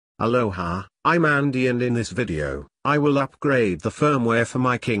Aloha, I'm Andy, and in this video, I will upgrade the firmware for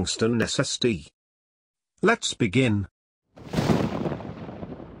my Kingston SSD. Let's begin.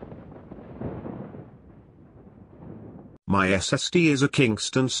 My SSD is a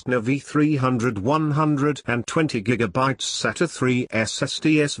Kingston SV300 120GB SATA 3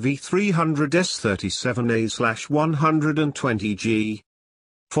 SSD SV300S37A120G.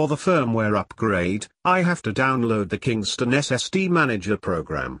 For the firmware upgrade, I have to download the Kingston SSD Manager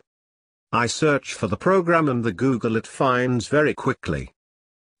program. I search for the program and the Google it finds very quickly.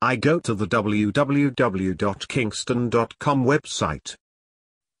 I go to the www.kingston.com website.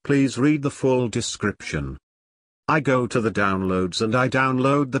 Please read the full description. I go to the downloads and I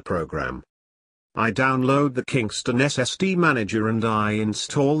download the program. I download the Kingston SSD Manager and I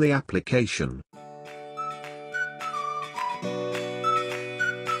install the application.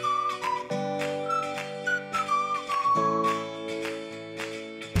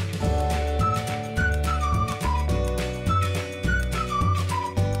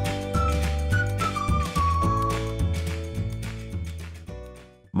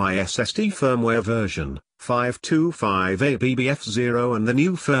 My SSD firmware version, 525ABBF0, and the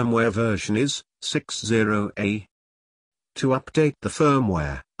new firmware version is 60A. To update the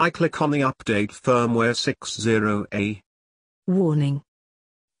firmware, I click on the Update Firmware 60A. Warning.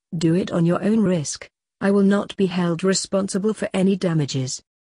 Do it on your own risk. I will not be held responsible for any damages.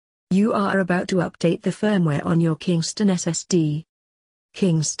 You are about to update the firmware on your Kingston SSD.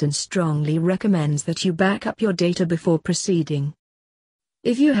 Kingston strongly recommends that you back up your data before proceeding.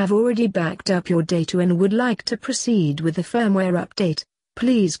 If you have already backed up your data and would like to proceed with the firmware update,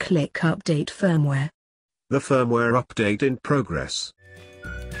 please click Update Firmware. The firmware update in progress.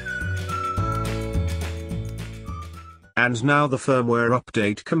 And now the firmware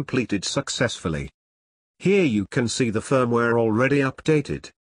update completed successfully. Here you can see the firmware already updated.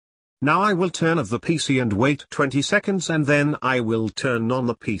 Now I will turn off the PC and wait 20 seconds and then I will turn on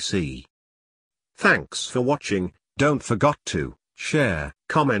the PC. Thanks for watching. Don't forget to share,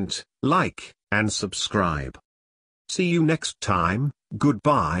 comment, like, and subscribe. See you next time.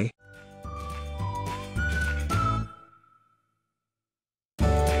 Goodbye.